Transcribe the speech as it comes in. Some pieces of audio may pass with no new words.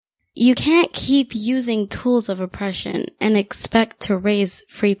You can't keep using tools of oppression and expect to raise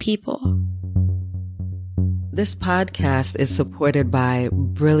free people. This podcast is supported by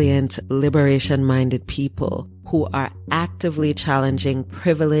brilliant, liberation-minded people who are actively challenging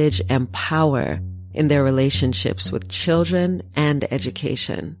privilege and power in their relationships with children and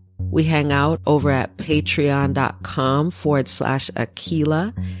education. We hang out over at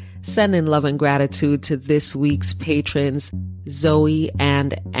patreon.com/Aquila. Send in love and gratitude to this week's patrons, Zoe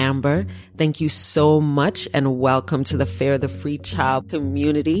and Amber. Thank you so much and welcome to the Fair the Free Child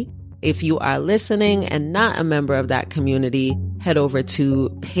community. If you are listening and not a member of that community, head over to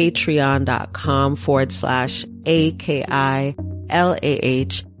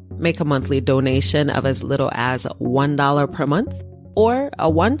patreon.com/AKILAH. Make a monthly donation of as little as $1 per month or a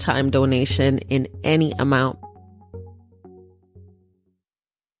one-time donation in any amount.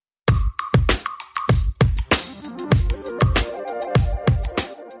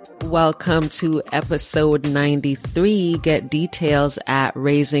 Welcome to episode 93. Get details at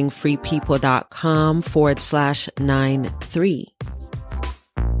raisingfreepeople.com/93.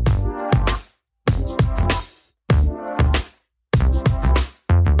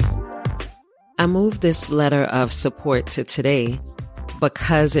 I moved this letter of support to today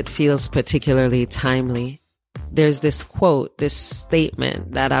because it feels particularly timely. There's this quote, this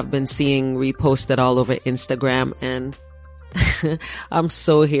statement that I've been seeing reposted all over Instagram, and I'm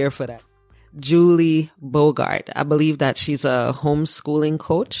so here for that. Julie Bogart, I believe that she's a homeschooling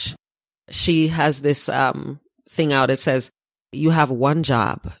coach. She has this thing out. It says, you have one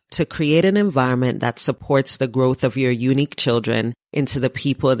job: to create an environment that supports the growth of your unique children into the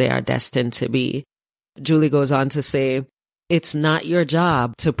people they are destined to be. Julie goes on to say, it's not your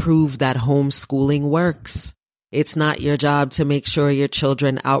job to prove that homeschooling works. It's not your job to make sure your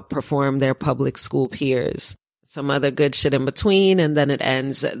children outperform their public school peers. Some other good shit in between, and then it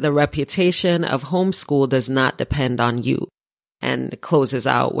ends, the reputation of homeschool does not depend on you, and closes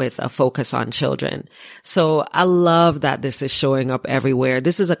out with a focus on children. So I love that this is showing up everywhere.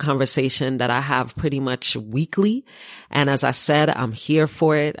 This is a conversation that I have pretty much weekly. And as I said, I'm here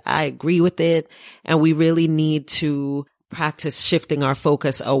for it. I agree with it. And we really need to practice shifting our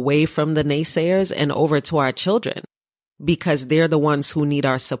focus away from the naysayers and over to our children, because they're the ones who need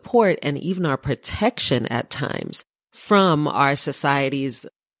our support and even our protection at times from our society's,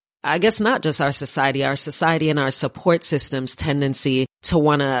 I guess not just our society and our support system's tendency to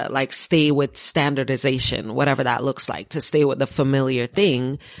want to stay with standardization, whatever that looks like, to stay with the familiar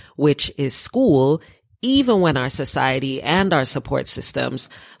thing, which is school, even when our society and our support systems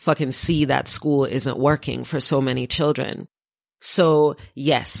fucking see that school isn't working for so many children. So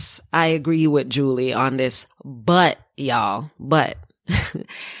yes, I agree with Julie on this, but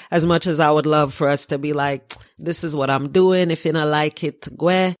as much as I would love for us to be like, this is what I'm doing, if you don't like it,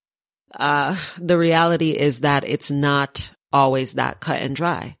 the reality is that it's not always that cut and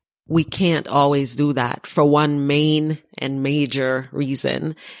dry. We can't always do that for one main and major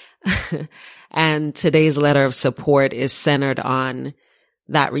reason. And today's letter of support is centered on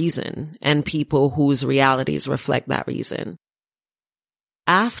that reason and people whose realities reflect that reason.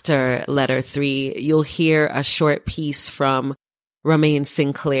 After letter 3, you'll hear a short piece from Romaine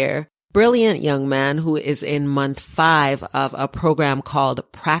Sinclair, brilliant young man who is in month 5 of a program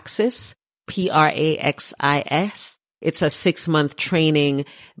called Praxis, Praxis. It's a 6-month training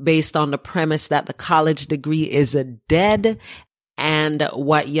based on the premise that the college degree is dead and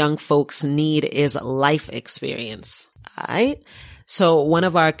what young folks need is life experience. All right. So one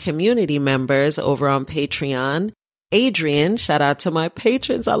of our community members over on Patreon, Adrian, shout out to my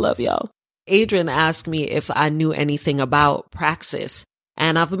patrons. I love y'all. Adrian asked me if I knew anything about Praxis.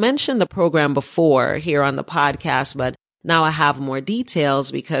 And I've mentioned the program before here on the podcast, but now I have more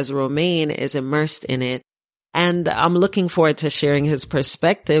details because Romaine is immersed in it. And I'm looking forward to sharing his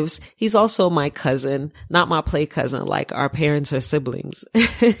perspectives. He's also my cousin, not my play cousin, like our parents are siblings.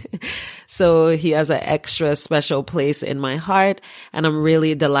 So he has an extra special place in my heart, and I'm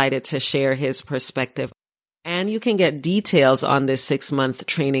really delighted to share his perspective. And you can get details on this 6-month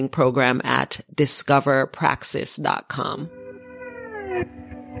training program at discoverpraxis.com.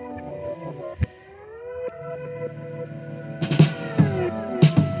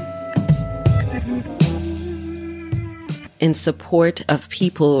 In support of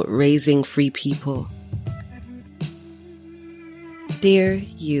people raising free people. Dear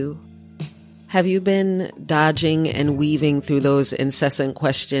you, have you been dodging and weaving through those incessant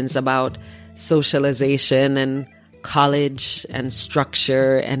questions about socialization and college and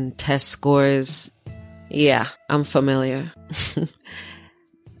structure and test scores? Yeah, I'm familiar.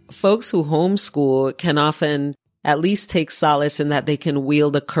 Folks who homeschool can often at least take solace in that they can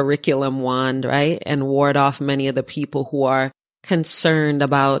wield a curriculum wand, right? And ward off many of the people who are concerned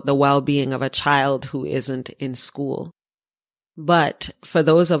about the well-being of a child who isn't in school. But for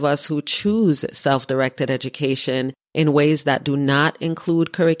those of us who choose self-directed education in ways that do not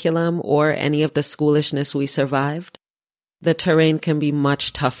include curriculum or any of the schoolishness we survived, the terrain can be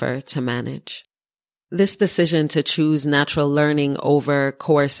much tougher to manage. This decision to choose natural learning over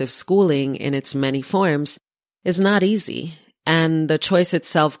coercive schooling in its many forms is not easy, and the choice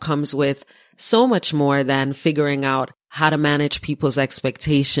itself comes with so much more than figuring out how to manage people's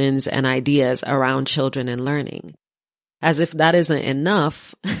expectations and ideas around children and learning. As if that isn't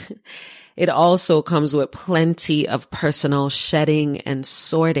enough, it also comes with plenty of personal shedding and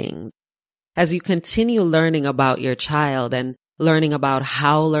sorting. As you continue learning about your child and learning about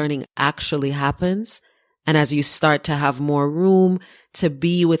how learning actually happens, and as you start to have more room to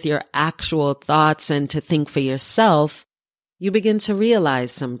be with your actual thoughts and to think for yourself, you begin to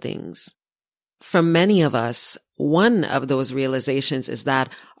realize some things. For many of us, one of those realizations is that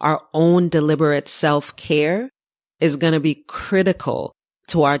our own deliberate self-care is going to be critical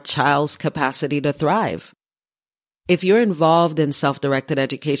to our child's capacity to thrive. If you're involved in self-directed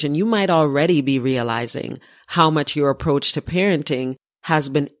education, you might already be realizing how much your approach to parenting has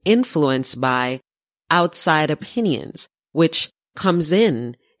been influenced by outside opinions, which comes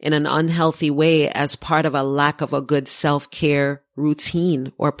in an unhealthy way as part of a lack of a good self-care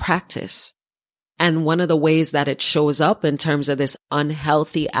routine or practice. And one of the ways that it shows up in terms of this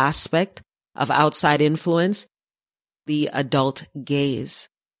unhealthy aspect of outside influence, the adult gaze.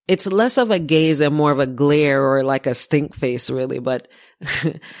 It's less of a gaze and more of a glare or like a stink face really, but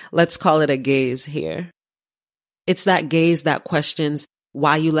let's call it a gaze here. It's that gaze that questions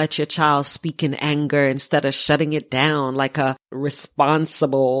why you let your child speak in anger instead of shutting it down like a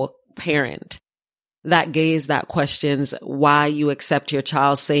responsible parent. That gaze that questions why you accept your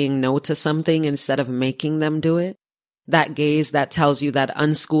child saying no to something instead of making them do it. That gaze that tells you that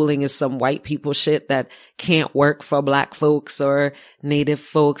unschooling is some white people shit that can't work for Black folks or Native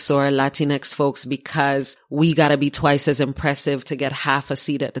folks or Latinx folks because we gotta be twice as impressive to get half a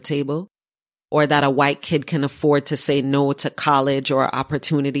seat at the table. Or that a white kid can afford to say no to college or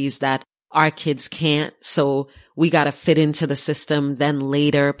opportunities that our kids can't. So we got to fit into the system, then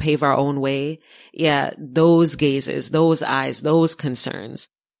later pave our own way. Yeah, those gazes, those eyes, those concerns,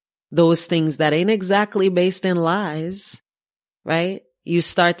 those things that ain't exactly based in lies, right? You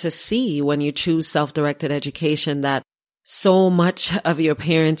start to see when you choose self-directed education that so much of your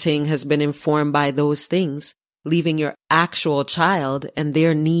parenting has been informed by those things, leaving your actual child and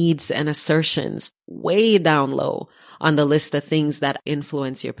their needs and assertions way down low on the list of things that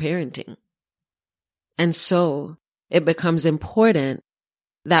influence your parenting. And so it becomes important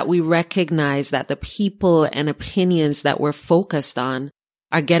that we recognize that the people and opinions that we're focused on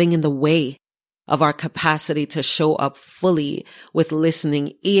are getting in the way of our capacity to show up fully with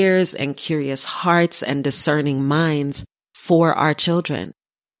listening ears and curious hearts and discerning minds for our children.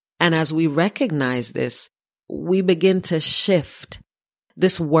 And as we recognize this, we begin to shift.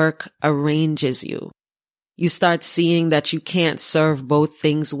 This work arranges you. You start seeing that you can't serve both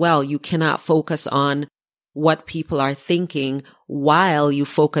things well. You cannot focus on what people are thinking while you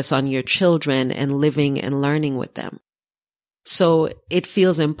focus on your children and living and learning with them. So it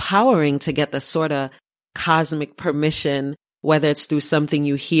feels empowering to get the sort of cosmic permission, whether it's through something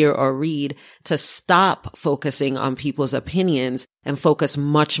you hear or read, to stop focusing on people's opinions and focus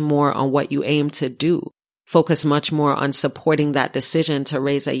much more on what you aim to do. Focus much more on supporting that decision to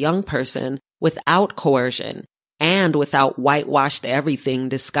raise a young person without coercion and without whitewashed everything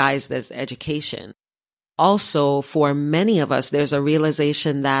disguised as education. Also, for many of us, there's a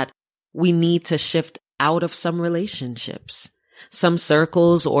realization that we need to shift out of some relationships, some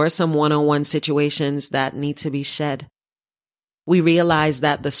circles or some one-on-one situations that need to be shed. We realize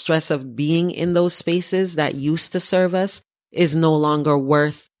that the stress of being in those spaces that used to serve us is no longer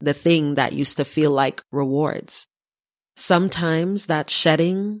worth the thing that used to feel like rewards. Sometimes that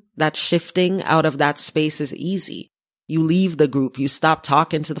shedding, that shifting out of that space is easy. You leave the group. You stop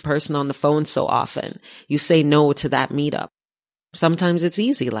talking to the person on the phone so often. You say no to that meetup. Sometimes it's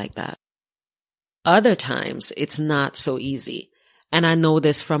easy like that. Other times it's not so easy. And I know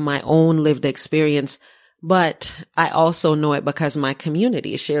this from my own lived experience, but I also know it because my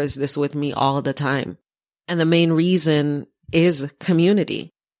community shares this with me all the time. And the main reason is community.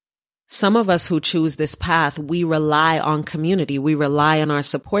 Some of us who choose this path, we rely on community. We rely on our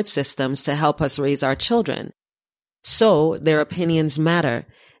support systems to help us raise our children. So their opinions matter,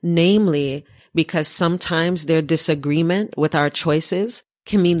 namely because sometimes their disagreement with our choices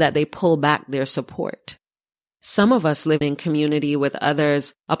can mean that they pull back their support. Some of us live in community with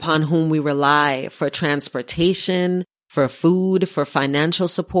others upon whom we rely for transportation, for food, for financial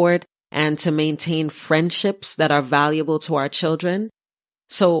support, and to maintain friendships that are valuable to our children.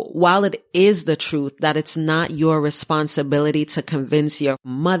 So while it is the truth that it's not your responsibility to convince your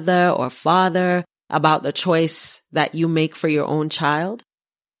mother or father about the choice that you make for your own child,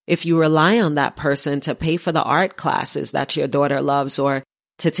 if you rely on that person to pay for the art classes that your daughter loves or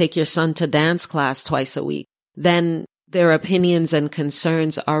to take your son to dance class twice a week, then their opinions and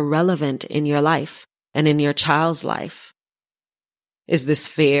concerns are relevant in your life and in your child's life. Is this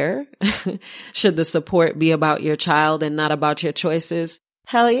fair? Should the support be about your child and not about your choices?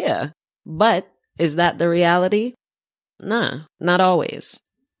 Hell yeah. But is that the reality? Nah, not always.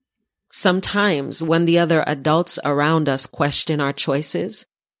 Sometimes when the other adults around us question our choices,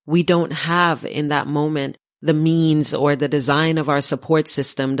 we don't have in that moment the means, or the design of our support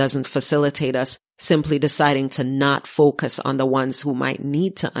system doesn't facilitate us simply deciding to not focus on the ones who might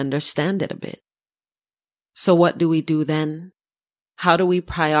need to understand it a bit. So what do we do then? How do we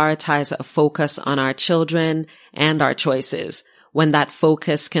prioritize a focus on our children and our choices when that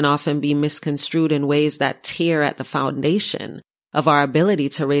focus can often be misconstrued in ways that tear at the foundation of our ability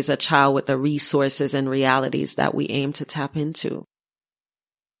to raise a child with the resources and realities that we aim to tap into?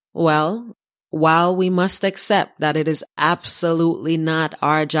 Well, while we must accept that it is absolutely not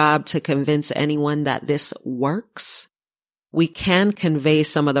our job to convince anyone that this works, we can convey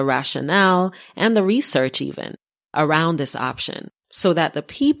some of the rationale and the research even around this option so that the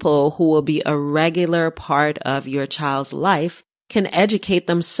people who will be a regular part of your child's life can educate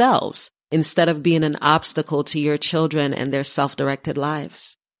themselves instead of being an obstacle to your children and their self-directed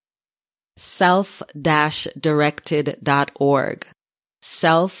lives. self-directed.org.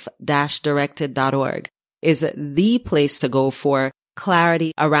 self-directed.org is the place to go for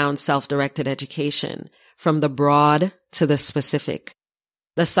clarity around self-directed education, from the broad to the specific.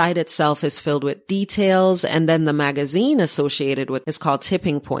 The site itself is filled with details, and then the magazine associated with it's called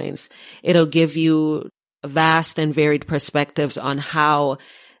Tipping Points. It'll give you vast and varied perspectives on how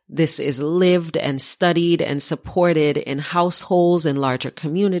this is lived and studied and supported in households, in larger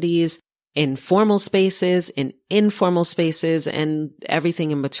communities, in formal spaces, in informal spaces, and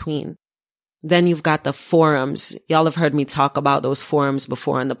everything in between. Then you've got the forums. Y'all have heard me talk about those forums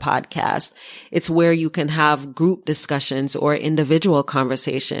before on the podcast. It's where you can have group discussions or individual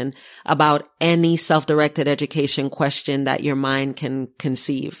conversation about any self-directed education question that your mind can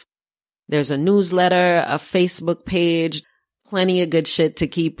conceive. There's a newsletter, a Facebook page, plenty of good shit to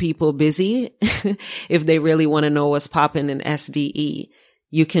keep people busy if they really want to know what's popping in SDE.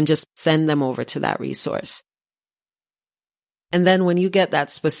 You can just send them over to that resource. And then when you get that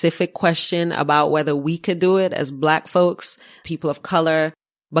specific question about whether we could do it as Black folks, people of color,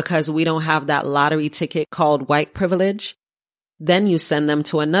 because we don't have that lottery ticket called white privilege, then you send them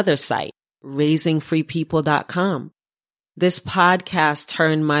to another site, raisingfreepeople.com. This podcast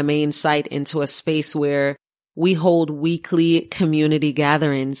turned my main site into a space where we hold weekly community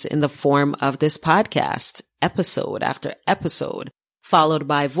gatherings in the form of this podcast, episode after episode, followed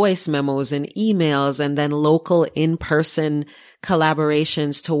by voice memos and emails, and then local in-person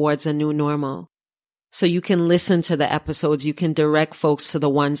collaborations towards a new normal. So you can listen to the episodes. You can direct folks to the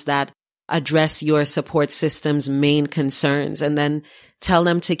ones that address your support system's main concerns, and then tell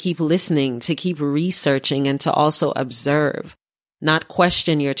them to keep listening, to keep researching, and to also observe. Not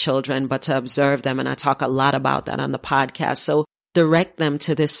question your children, but to observe them. And I talk a lot about that on the podcast. So direct them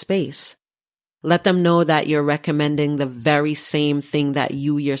to this space. Let them know that you're recommending the very same thing that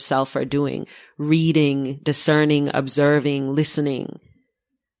you yourself are doing: reading, discerning, observing, listening.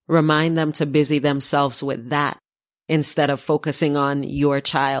 Remind them to busy themselves with that instead of focusing on your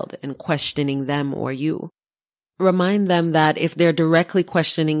child and questioning them or you. Remind them that if they're directly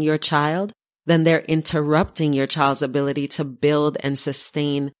questioning your child, then they're interrupting your child's ability to build and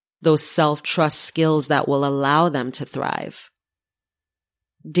sustain those self-trust skills that will allow them to thrive.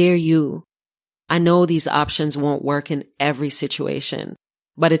 Dear you, I know these options won't work in every situation,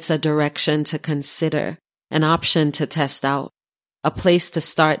 but it's a direction to consider, an option to test out, a place to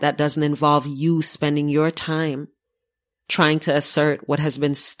start that doesn't involve you spending your time trying to assert what has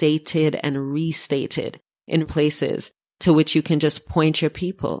been stated and restated in places to which you can just point your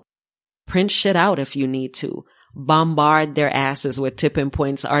people. Print shit out if you need to. Bombard their asses with Tipping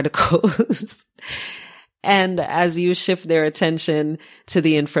Points articles. And as you shift their attention to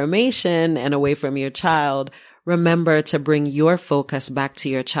the information and away from your child, remember to bring your focus back to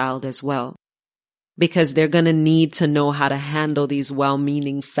your child as well. Because they're going to need to know how to handle these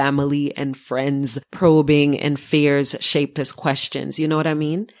well-meaning family and friends probing and fears shaped as questions. You know what I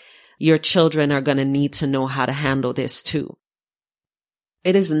mean? your children are going to need to know how to handle this too.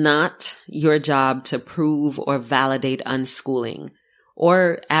 It is not your job to prove or validate unschooling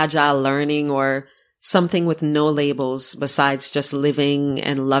or agile learning or something with no labels besides just living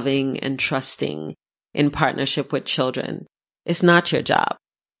and loving and trusting in partnership with children. It's not your job.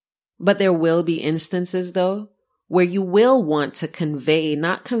 But there will be instances, though, where you will want to convey,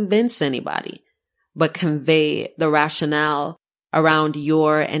 not convince anybody, but convey the rationale around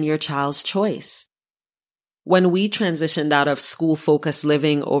your and your child's choice. When we transitioned out of school-focused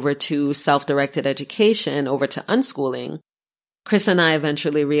living over to self-directed education, over to unschooling, Chris and I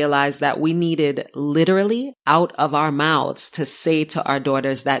eventually realized that we needed literally out of our mouths to say to our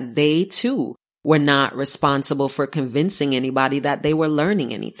daughters that they too were not responsible for convincing anybody that they were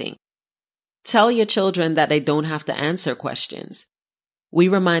learning anything. Tell your children that they don't have to answer questions. We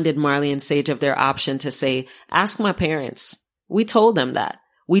reminded Marley and Sage of their option to say, ask my parents. We told them that.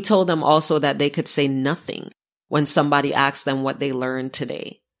 We told them also that they could say nothing when somebody asked them what they learned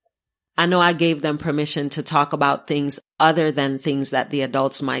today. I know I gave them permission to talk about things other than things that the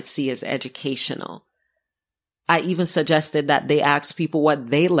adults might see as educational. I even suggested that they ask people what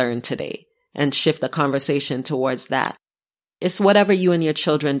they learned today and shift the conversation towards that. It's whatever you and your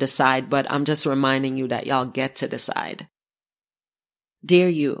children decide, but I'm just reminding you that y'all get to decide. Dear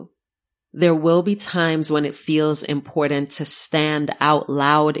you, there will be times when it feels important to stand out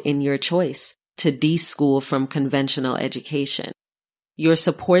loud in your choice to de-school from conventional education. Your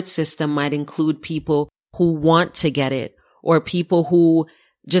support system might include people who want to get it or people who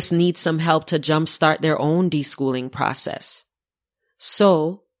just need some help to jumpstart their own de-schooling process.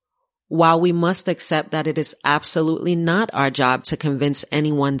 So, while we must accept that it is absolutely not our job to convince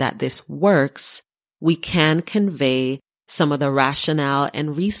anyone that this works, we can convey some of the rationale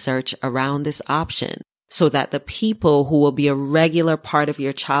and research around this option so that the people who will be a regular part of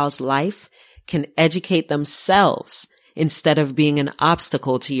your child's life can educate themselves instead of being an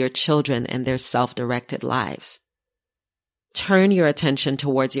obstacle to your children and their self-directed lives. Turn your attention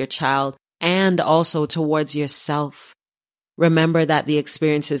towards your child and also towards yourself. Remember that the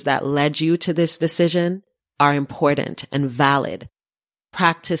experiences that led you to this decision are important and valid.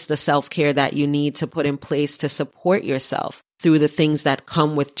 Practice the self-care that you need to put in place to support yourself through the things that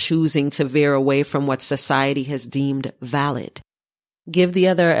come with choosing to veer away from what society has deemed valid. Give the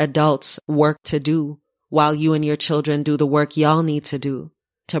other adults work to do while you and your children do the work y'all need to do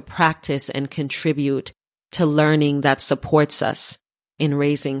to practice and contribute to learning that supports us in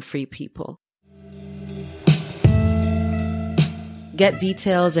raising free people. Get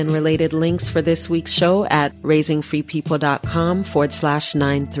details and related links for this week's show at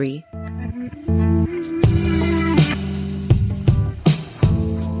raisingfreepeople.com/93.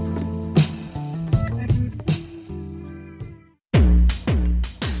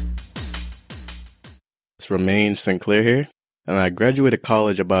 It's Romaine Sinclair here, and I graduated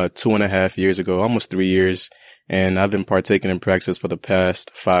college about 2.5 years ago, almost 3 years, and I've been partaking in Praxis for the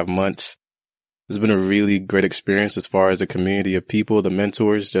past 5 months. It's been a really great experience as far as the community of people, the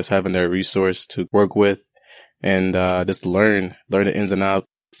mentors, just having their resource to work with and just learn the ins and outs,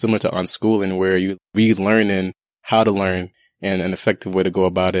 similar to unschooling, where you relearning how to learn and an effective way to go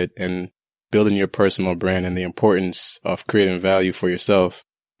about it and building your personal brand and the importance of creating value for yourself.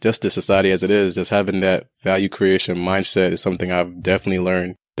 Just the society as it is, just having that value creation mindset is something I've definitely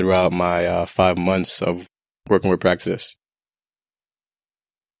learned throughout my 5 months of working with Praxis.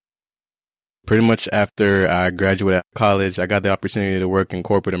 Pretty much after I graduated college, I got the opportunity to work in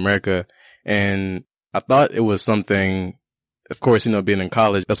corporate America, and I thought it was something, of course, being in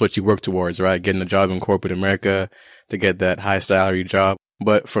college, that's what you work towards, right? Getting a job in corporate America to get that high salary job.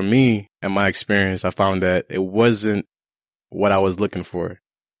 But for me, in my experience, I found that it wasn't what I was looking for.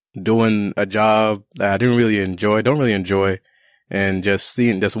 Doing a job that I don't really enjoy, and just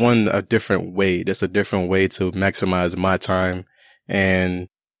seeing a different way to maximize my time and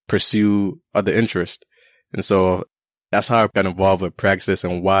pursue other interests. And so that's how I got involved with Praxis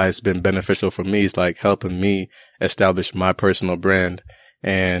and why it's been beneficial for me. It's like helping me establish my personal brand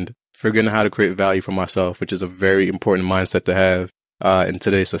and figuring out how to create value for myself, which is a very important mindset to have in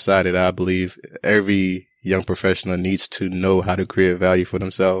today's society that I believe every young professional needs to know how to create value for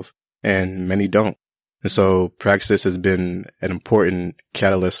themselves, and many don't. And so Praxis has been an important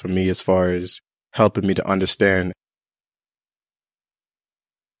catalyst for me as far as helping me to understand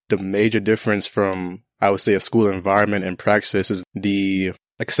the major difference from, I would say, a school environment and Praxis is the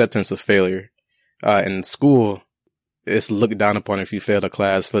acceptance of failure. In school, it's looked down upon if you fail a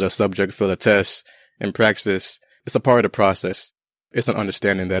class, fail a subject, fail a test. In Praxis, it's a part of the process. It's an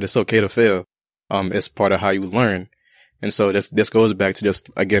understanding that it's okay to fail. It's part of how you learn. And so this goes back to just,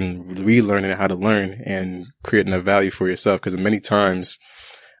 again, relearning how to learn and creating a value for yourself. Because many times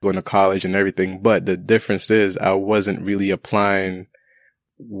going to college and everything, but the difference is I wasn't really applying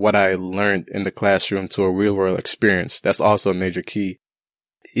what I learned in the classroom to a real world experience. That's also a major key.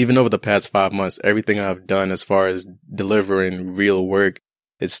 Even over the past 5 months, everything I've done as far as delivering real work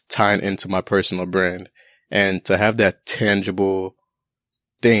is tying into my personal brand. And to have that tangible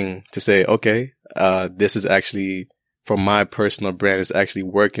thing to say, okay, this is actually for my personal brand, is actually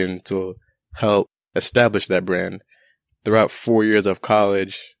working to help establish that brand. Throughout 4 years of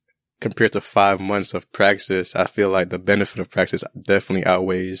college, compared to 5 months of practice, I feel like the benefit of practice definitely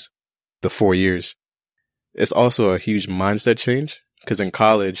outweighs the 4 years. It's also a huge mindset change, because in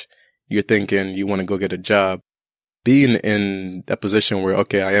college, you're thinking you want to go get a job. Being in a position where,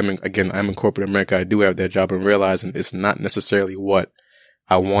 okay, I'm in corporate America, I do have that job, and realizing it's not necessarily what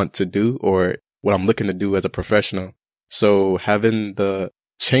I want to do or what I'm looking to do as a professional. So having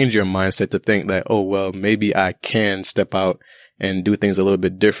change your mindset to think that, oh, well, maybe I can step out and do things a little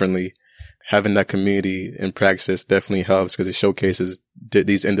bit differently. Having that community in practice definitely helps, because it showcases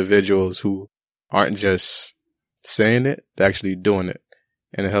these individuals who aren't just saying it, they're actually doing it,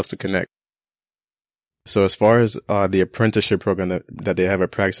 and it helps to connect. So as far as the apprenticeship program that they have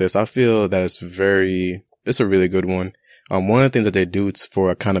at Praxis, I feel that it's a really good one. One of the things that they do for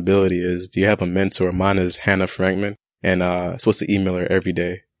accountability is, do you have a mentor? Mine is Hannah Frankman, and supposed to email her every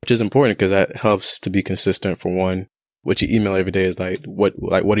day, which is important because that helps to be consistent. For one, what you email every day is what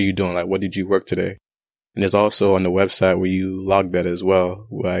are you doing? Like, what did you work today? And there's also on the website where you log that as well.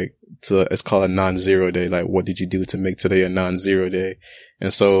 It's called a non-zero day. Like, what did you do to make today a non-zero day?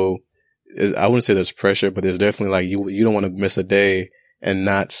 And so I wouldn't say there's pressure, but there's definitely you don't want to miss a day and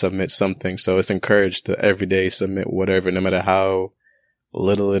not submit something. So it's encouraged to every day submit whatever, no matter how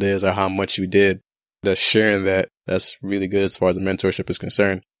little it is or how much you did. Just sharing that's really good as far as the mentorship is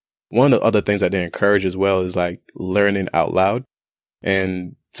concerned. One of the other things that they encourage as well is learning out loud.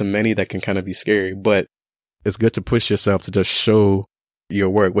 And to many that can kind of be scary, but it's good to push yourself to just show your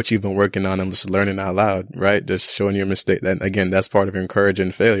work, what you've been working on, and just learning out loud, right? Just showing your mistake. That, again, that's part of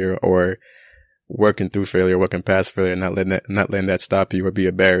encouraging failure, or working through failure, working past failure, not letting that stop you or be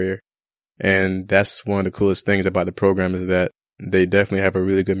a barrier. And that's one of the coolest things about the program, is that they definitely have a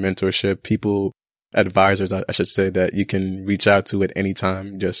really good mentorship. Advisors, I should say, that you can reach out to at any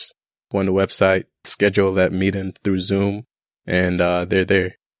time. Just go on the website, schedule that meeting through Zoom, and they're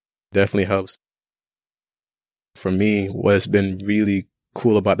there. Definitely helps. For me, what's been really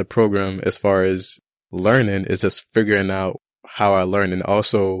cool about the program as far as learning is just figuring out how I learn, and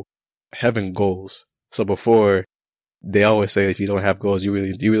also having goals. So before, they always say if you don't have goals, you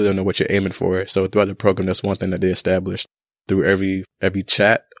really don't know what you're aiming for. So throughout the program, that's one thing that they established through every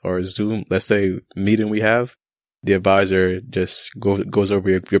chat or Zoom, let's say, meeting we have. The advisor just goes over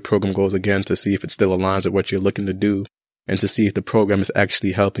your program goals again to see if it still aligns with what you're looking to do, and to see if the program is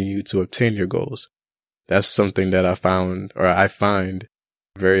actually helping you to obtain your goals. That's something that I find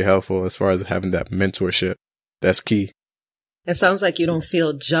very helpful as far as having that mentorship. That's key. It sounds like you don't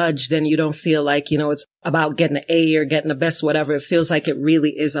feel judged, and you don't feel like, it's about getting an A or getting the best, whatever. It feels like it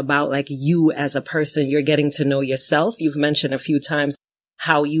really is about you as a person. You're getting to know yourself. You've mentioned a few times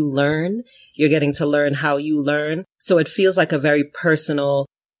how you learn. You're getting to learn how you learn. So it feels like a very personal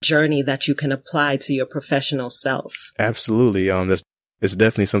journey that you can apply to your professional self. Absolutely. It's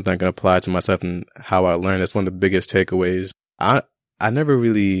definitely something I can apply to myself and how I learn. That's one of the biggest takeaways. I never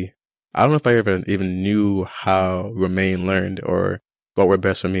really, I don't know if I ever even knew how Romain learned or what worked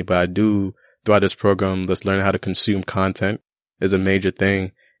best for me, but I do throughout this program. Just learning how to consume content is a major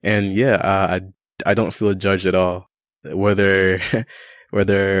thing. And yeah, I don't feel judged at all. Whether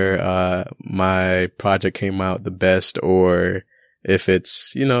my project came out the best, or if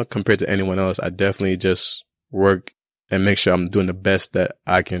it's, compared to anyone else, I definitely just work and make sure I'm doing the best that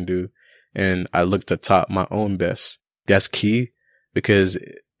I can do. And I look to top my own best. That's key, because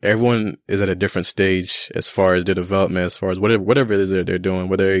everyone is at a different stage as far as their development, as far as whatever it is that they're doing,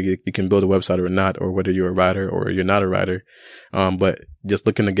 whether you can build a website or not, or whether you're a writer or you're not a writer. But just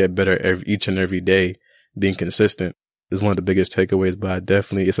looking to get better each and every day, being consistent is one of the biggest takeaways. But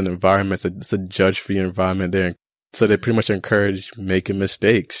it's an environment, it's a judge-free environment there. So they pretty much encourage making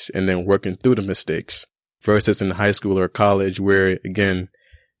mistakes and then working through the mistakes, versus in high school or college, where, again,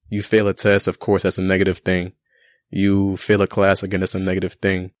 you fail a test, of course, that's a negative thing. You fail a class, again, that's a negative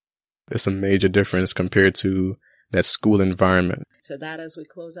thing. It's a major difference compared to that school environment. So that as we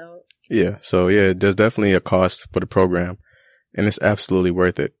close out? Yeah. So yeah, there's definitely a cost for the program, and it's absolutely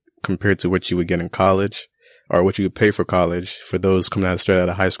worth it compared to what you would get in college, or what you would pay for college for those coming straight out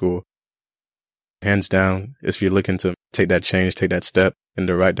of high school. Hands down, if you're looking to take that change, take that step in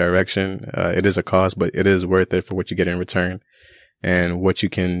the right direction. It is a cost, but it is worth it for what you get in return and what you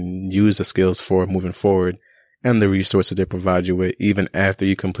can use the skills for moving forward and the resources they provide you with even after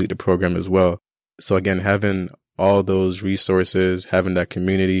you complete the program as well. So again, having all those resources, having that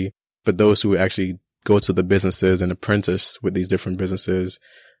community for those who actually go to the businesses and apprentice with these different businesses,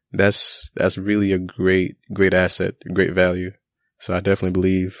 that's really a great asset, great value. So I definitely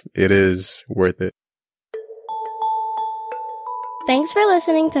believe it is worth it. Thanks for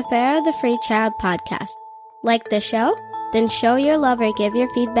listening to Farrah the Free Child podcast. Like the show? Then show your love or give your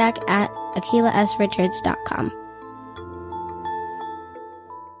feedback at akilasrichards.com.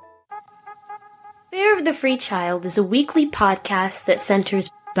 Farrah of the Free Child is a weekly podcast that centers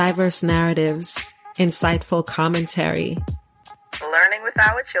diverse narratives, insightful commentary, learning with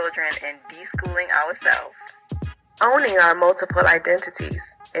our children and deschooling ourselves, owning our multiple identities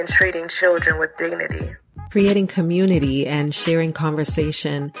and treating children with dignity, creating community and sharing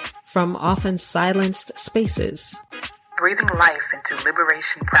conversation from often silenced spaces, breathing life into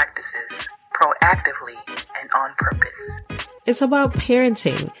liberation practices proactively and on purpose. It's about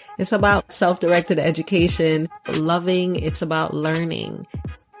parenting. It's about self-directed education, loving. It's about learning.